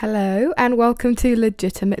Hello and welcome to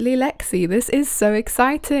Legitimately Lexi. This is so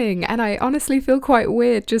exciting and I honestly feel quite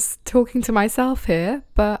weird just talking to myself here,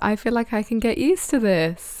 but I feel like I can get used to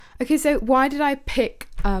this. Okay, so why did I pick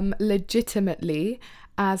legitimately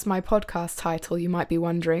as my podcast title, you might be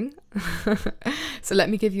wondering. So let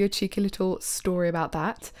me give you a cheeky little story about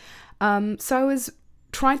that. So I was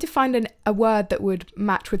trying to find a word that would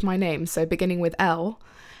match with my name, so beginning with L.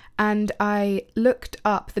 And I looked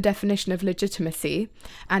up the definition of legitimacy,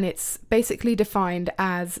 and it's basically defined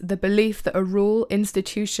as the belief that a rule,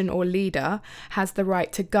 institution, or leader has the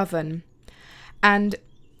right to govern. And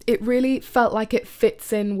it really felt like it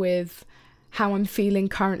fits in with how I'm feeling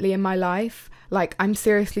currently in my life. Like, I'm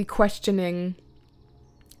seriously questioning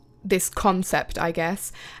this concept, I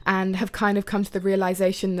guess, and have kind of come to the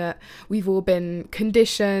realization that we've all been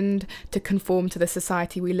conditioned to conform to the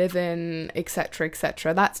society we live in, etc.,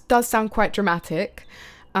 etc. That does sound quite dramatic.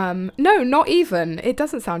 No, not even. It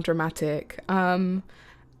doesn't sound dramatic.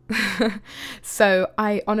 So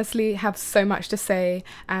I honestly have so much to say,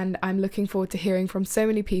 and I'm looking forward to hearing from so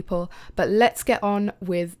many people. But let's get on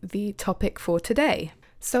with the topic for today.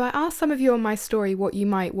 So I asked some of you on my story what you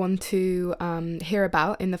might want to hear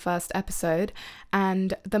about in the first episode,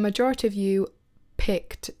 and the majority of you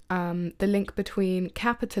picked the link between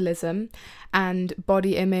capitalism and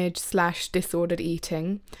body image / disordered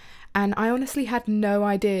eating. And I honestly had no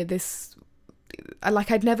idea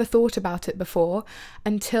I'd never thought about it before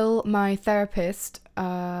until my therapist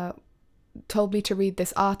told me to read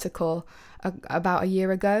this article about a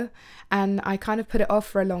year ago, and I kind of put it off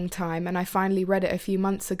for a long time, and I finally read it a few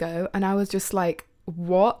months ago, and I was just like,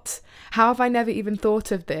 what? How have I never even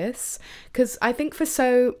thought of this? Because I think for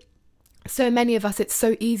so many of us, it's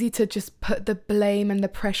so easy to just put the blame and the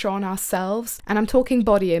pressure on ourselves, and I'm talking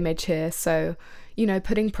body image here, so, you know,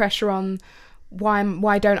 putting pressure on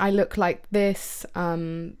why don't I look like this,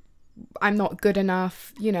 I'm not good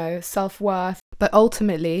enough, you know, self-worth. But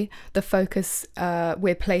ultimately, the focus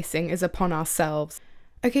we're placing is upon ourselves.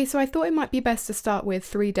 Okay, so I thought it might be best to start with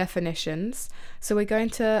 3 definitions. So we're going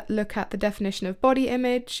to look at the definition of body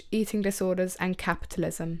image, eating disorders, and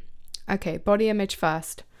capitalism. Okay, body image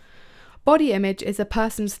first. Body image is a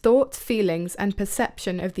person's thoughts, feelings, and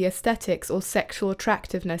perception of the aesthetics or sexual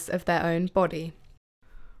attractiveness of their own body.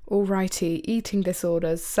 Alrighty, eating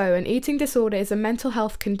disorders. So an eating disorder is a mental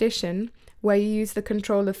health condition where you use the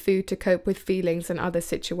control of food to cope with feelings and other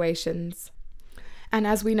situations. And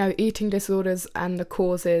as we know, eating disorders and the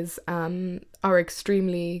causes are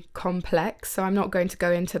extremely complex, so I'm not going to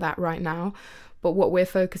go into that right now. But what we're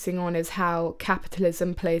focusing on is how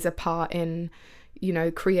capitalism plays a part in, you know,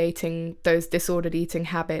 creating those disordered eating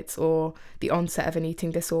habits or the onset of an eating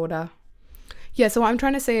disorder. Yeah, so what I'm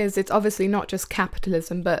trying to say is it's obviously not just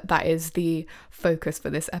capitalism, but that is the focus for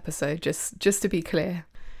this episode, just to be clear.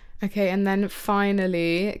 Okay, and then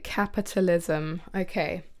finally, capitalism.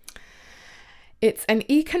 Okay. It's an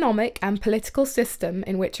economic and political system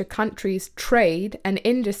in which a country's trade and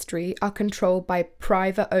industry are controlled by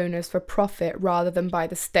private owners for profit rather than by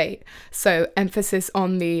the state. So emphasis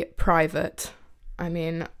on the private. I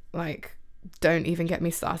mean, like, don't even get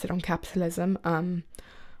me started on capitalism.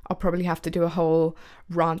 I'll probably have to do a whole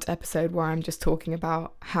rant episode where I'm just talking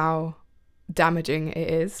about how damaging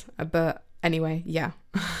it is. But anyway, yeah.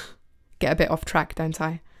 Get a bit off track, don't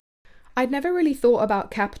I? I'd never really thought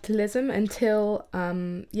about capitalism until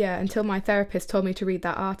my therapist told me to read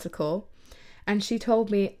that article. And she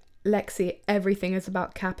told me, Lexi, everything is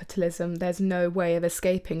about capitalism. There's no way of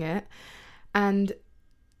escaping it. And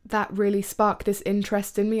that really sparked this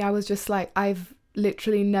interest in me. I was just like, I've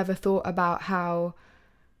literally never thought about how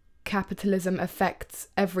capitalism affects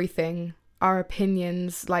everything, our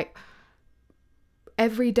opinions, like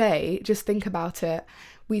every day. Just think about it.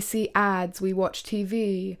 We see ads, we watch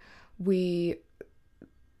TV, we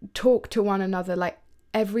talk to one another, like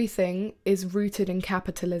everything is rooted in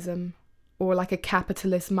capitalism or like a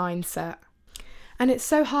capitalist mindset. And it's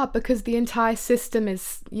so hard because the entire system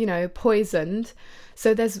is, you know, poisoned.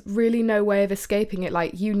 So there's really no way of escaping it.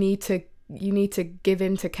 Like you need to give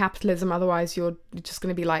in to capitalism, otherwise you're just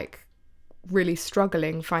going to be like really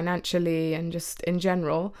struggling financially and just in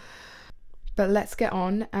general. But let's get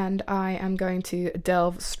on, and I am going to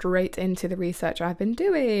delve straight into the research I've been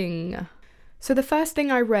doing. So the first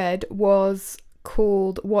thing I read was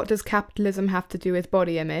called What Does Capitalism Have to Do with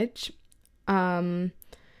Body Image? And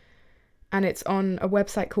it's on a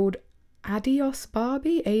website called Adios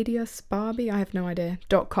Barbie, I have no idea,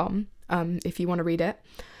 .com, if you want to read it.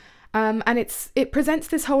 And it presents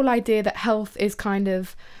this whole idea that health is kind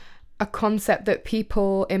of a concept that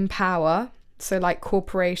people empower, so like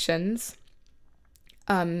corporations,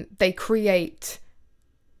 they create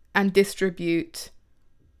and distribute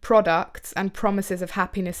products and promises of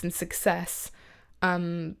happiness and success,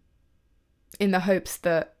 in the hopes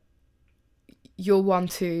that you'll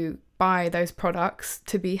want to buy those products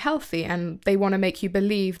to be healthy, and they want to make you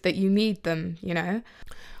believe that you need them, you know,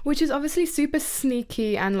 which is obviously super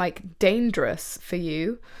sneaky and like dangerous for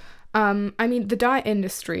you. I mean, the diet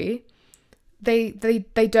industry, they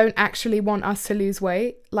don't actually want us to lose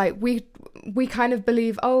weight. Like we kind of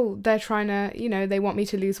believe, oh, they're trying to, you know, they want me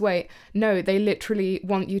to lose weight. No, they literally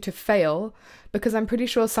want you to fail, because I'm pretty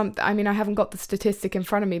sure I mean, I haven't got the statistic in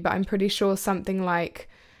front of me, but I'm pretty sure something like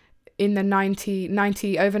in the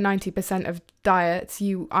 90% of diets,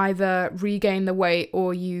 you either regain the weight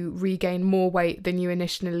or you regain more weight than you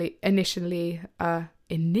initially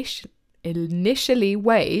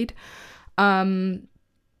weighed.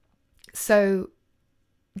 So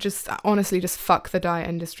just honestly, just fuck the diet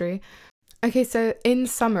industry. Okay, so in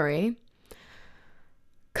summary,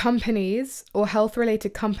 companies or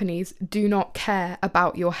health-related companies do not care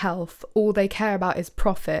about your health. All they care about is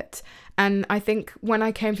profit. And I think when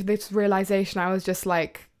I came to this realization, I was just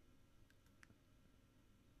like,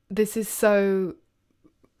 this is so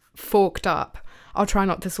forked up. I'll try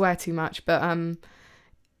not to swear too much, but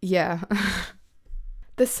yeah.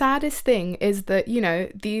 The saddest thing is that, you know,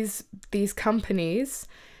 these companies,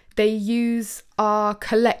 they use our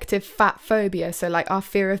collective fatphobia, so like our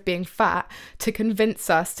fear of being fat, to convince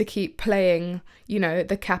us to keep playing, you know,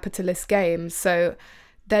 the capitalist games. So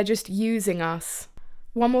they're just using us.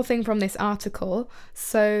 One more thing from this article.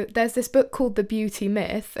 So there's this book called The Beauty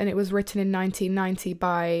Myth, and it was written in 1990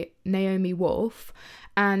 by Naomi Wolf.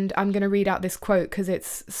 And I'm going to read out this quote because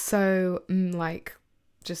it's so,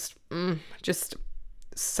 just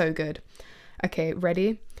so good. Okay,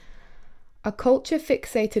 ready? A culture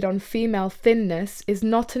fixated on female thinness is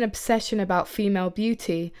not an obsession about female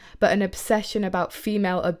beauty, but an obsession about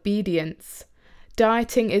female obedience.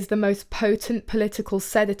 Dieting is the most potent political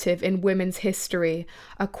sedative in women's history.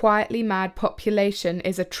 A quietly mad population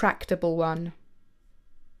is a tractable one.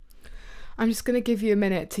 I'm just going to give you a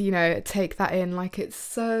minute to, you know, take that in. Like, it's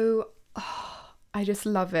so... I just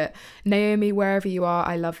love it. Naomi, wherever you are,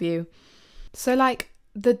 I love you. So, like,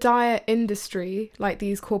 the diet industry, like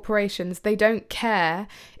these corporations, they don't care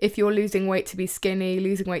if you're losing weight to be skinny,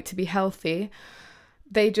 losing weight to be healthy.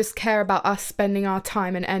 They just care about us spending our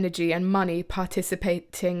time and energy and money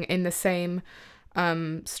participating in the same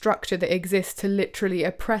structure that exists to literally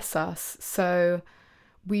oppress us. So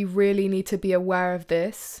we really need to be aware of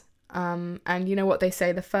this. And you know what they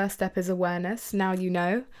say, the first step is awareness. Now you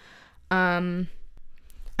know. And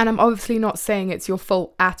I'm obviously not saying it's your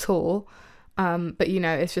fault at all. But, you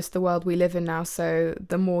know, it's just the world we live in now. So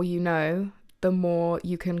the more you know, the more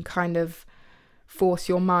you can kind of force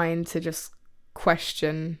your mind to just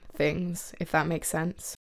question things, if that makes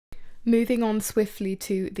sense. Moving on swiftly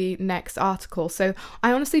to the next article. So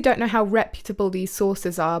I honestly don't know how reputable these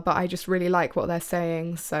sources are, but I just really like what they're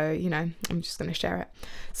saying. So, you know, I'm just going to share it.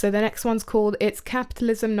 So the next one's called It's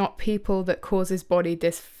Capitalism, Not People That Causes Body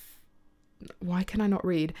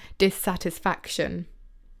Dissatisfaction.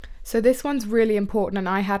 So this one's really important, and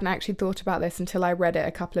I hadn't actually thought about this until I read it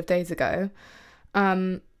a couple of days ago.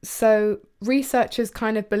 So researchers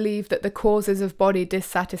kind of believe that the causes of body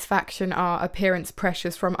dissatisfaction are appearance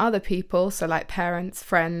pressures from other people, so like parents,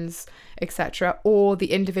 friends, etc., or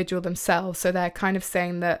the individual themselves. So they're kind of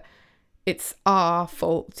saying that it's our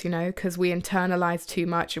fault, you know, because we internalize too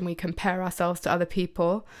much and we compare ourselves to other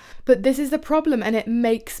people. But this is the problem, and it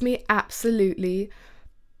makes me absolutely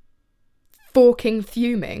forking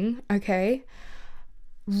fuming, okay?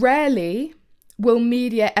 Rarely will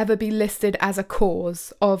media ever be listed as a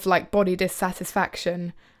cause of like body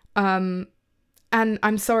dissatisfaction. And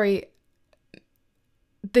I'm sorry,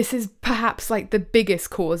 this is perhaps like the biggest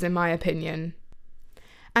cause in my opinion.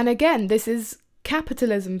 And again, this is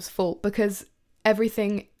capitalism's fault, because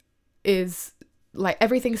everything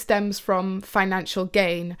stems from financial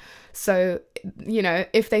gain. So, you know,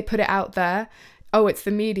 if they put it out there, oh, it's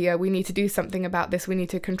the media, we need to do something about this, we need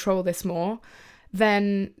to control this more,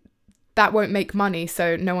 then that won't make money,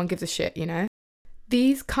 so no one gives a shit, you know?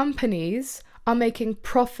 These companies are making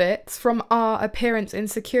profits from our appearance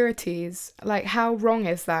insecurities. Like, how wrong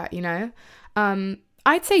is that, you know?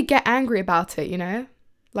 I'd say get angry about it, you know?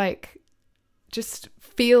 Like, just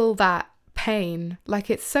feel that pain. Like,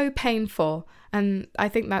 it's so painful, and I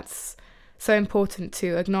think that's so important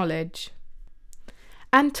to acknowledge.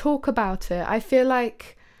 And talk about it. I feel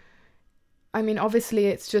like, I mean, obviously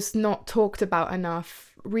it's just not talked about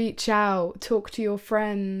enough. Reach out, talk to your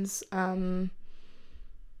friends,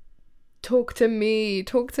 talk to me,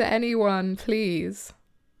 talk to anyone, please.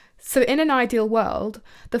 So in an ideal world,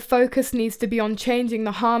 the focus needs to be on changing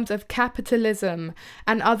the harms of capitalism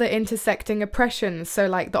and other intersecting oppressions. So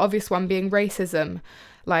like the obvious one being racism.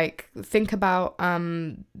 Like think about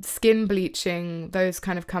skin bleaching, those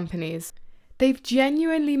kind of companies. They've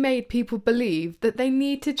genuinely made people believe that they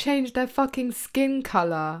need to change their fucking skin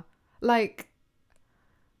colour. Like,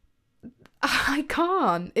 I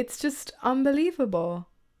can't. It's just unbelievable.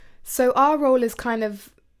 So our role is kind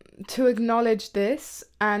of to acknowledge this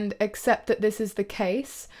and accept that this is the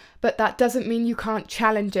case, but that doesn't mean you can't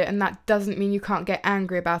challenge it, and that doesn't mean you can't get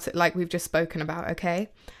angry about it like we've just spoken about, okay?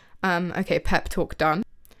 Okay, pep talk done.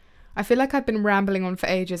 I feel like I've been rambling on for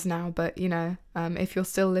ages now, but if you're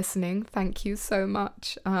still listening, thank you so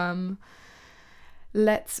much.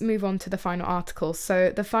 Let's move on to the final article.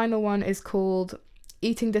 So the final one is called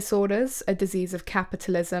Eating Disorders, a Disease of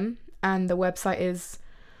Capitalism, and the website is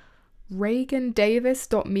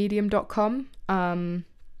reagandavis.medium.com,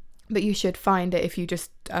 but you should find it if you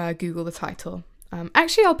just Google the title.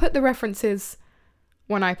 Actually, I'll put the references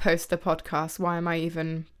when I post the podcast. Why am I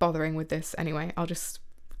even bothering with this anyway? I'll just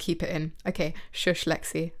keep it in. Okay, shush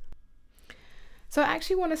Lexi. So I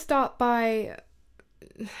actually want to start by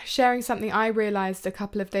sharing something I realised a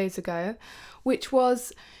couple of days ago, which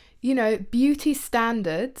was, beauty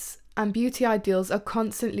standards and beauty ideals are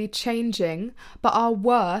constantly changing, but our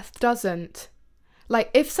worth doesn't. Like,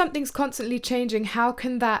 if something's constantly changing, how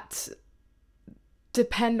can that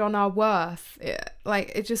depend on our worth?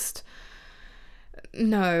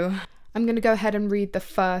 No. I'm going to go ahead and read the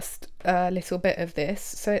first little bit of this.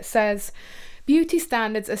 So it says, beauty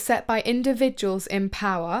standards are set by individuals in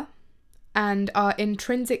power and are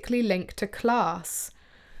intrinsically linked to class.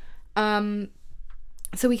 So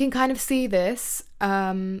we can kind of see this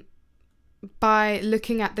by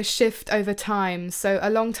looking at the shift over time. So a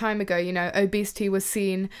long time ago, obesity was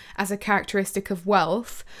seen as a characteristic of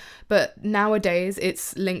wealth, but nowadays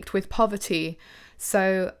it's linked with poverty.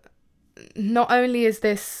 So not only is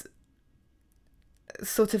this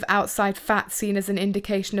sort of outside fat seen as an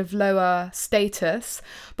indication of lower status,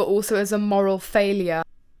 but also as a moral failure,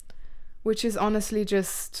 which is honestly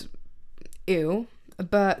just ew.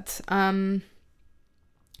 But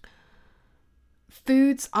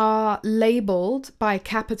foods are labelled by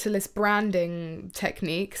capitalist branding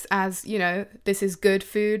techniques as, this is good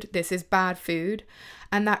food, this is bad food,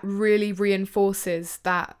 and that really reinforces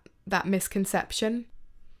that misconception.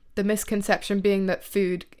 The misconception being that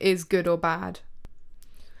food is good or bad.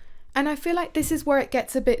 And I feel like this is where it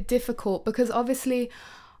gets a bit difficult, because obviously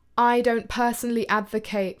I don't personally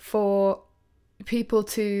advocate for people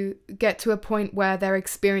to get to a point where they're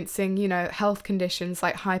experiencing, health conditions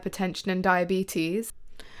like hypertension and diabetes.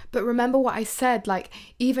 But remember what I said, like,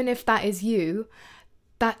 even if that is you,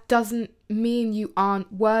 that doesn't mean you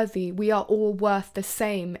aren't worthy. We are all worth the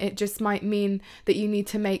same. It just might mean that you need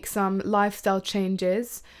to make some lifestyle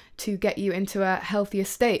changes to get you into a healthier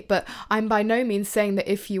state. But I'm by no means saying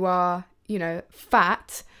that if you are,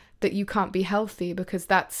 fat, that you can't be healthy, because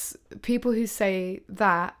that's people who say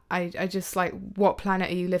that, I just like, what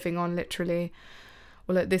planet are you living on, literally?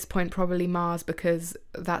 Well, at this point, probably Mars, because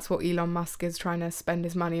that's what Elon Musk is trying to spend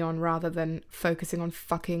his money on rather than focusing on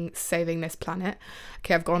fucking saving this planet.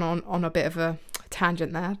 Okay, I've gone on a bit of a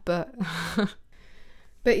tangent there, but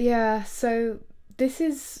but yeah, so this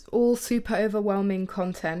is all super overwhelming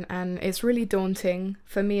content, and it's really daunting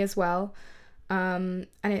for me as well. And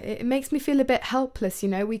it makes me feel a bit helpless,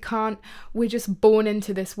 we're just born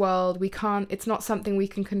into this world. It's not something we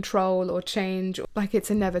can control or change. Like, it's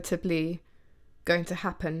inevitably going to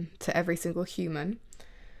happen to every single human.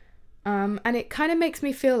 And it kind of makes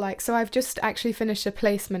me feel like, so I've just actually finished a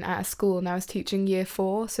placement at a school, and I was teaching year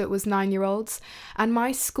 4, so it was 9-year-olds. And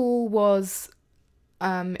my school is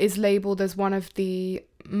labelled as one of the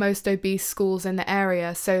most obese schools in the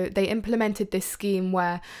area. So they implemented this scheme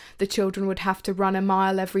where the children would have to run a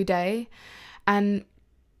mile every day, and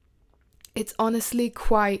it's honestly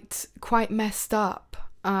quite messed up,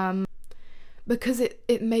 because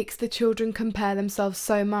it makes the children compare themselves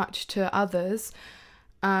so much to others.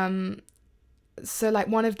 So like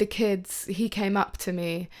one of the kids, he came up to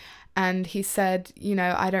me and he said,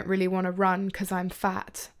 I don't really want to run because I'm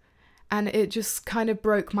fat. And it just kind of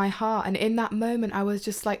broke my heart. And in that moment, I was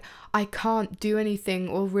just like, I can't do anything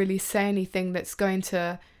or really say anything that's going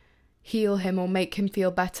to heal him or make him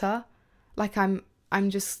feel better. Like I'm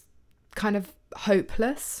just kind of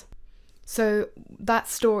hopeless. So that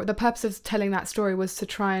story, the purpose of telling that story was to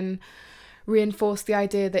try and reinforce the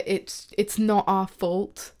idea that it's not our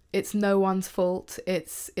fault. It's no one's fault.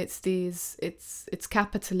 It's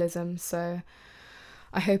capitalism. So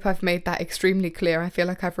I hope I've made that extremely clear. I feel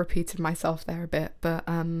like I've repeated myself there a bit, but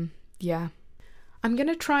yeah. I'm going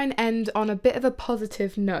to try and end on a bit of a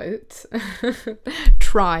positive note.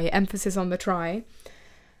 Try, emphasis on the try.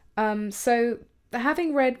 So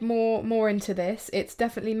having read more into this, it's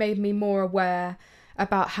definitely made me more aware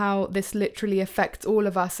about how this literally affects all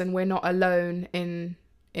of us, and we're not alone in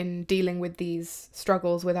dealing with these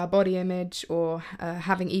struggles with our body image or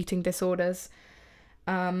having eating disorders.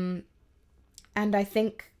 And I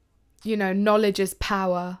think, knowledge is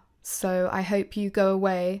power. So I hope you go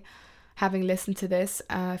away having listened to this,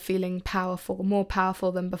 feeling powerful, more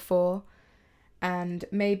powerful than before. And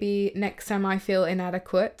maybe next time I feel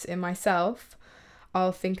inadequate in myself,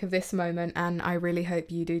 I'll think of this moment, and I really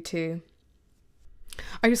hope you do too.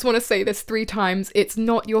 I just want to say this 3 times. It's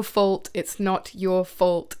not your fault. It's not your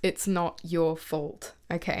fault. It's not your fault.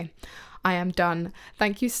 Okay, I am done.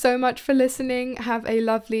 Thank you so much for listening. Have a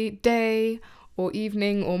lovely day or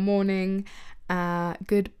evening or morning.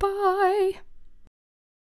 Goodbye.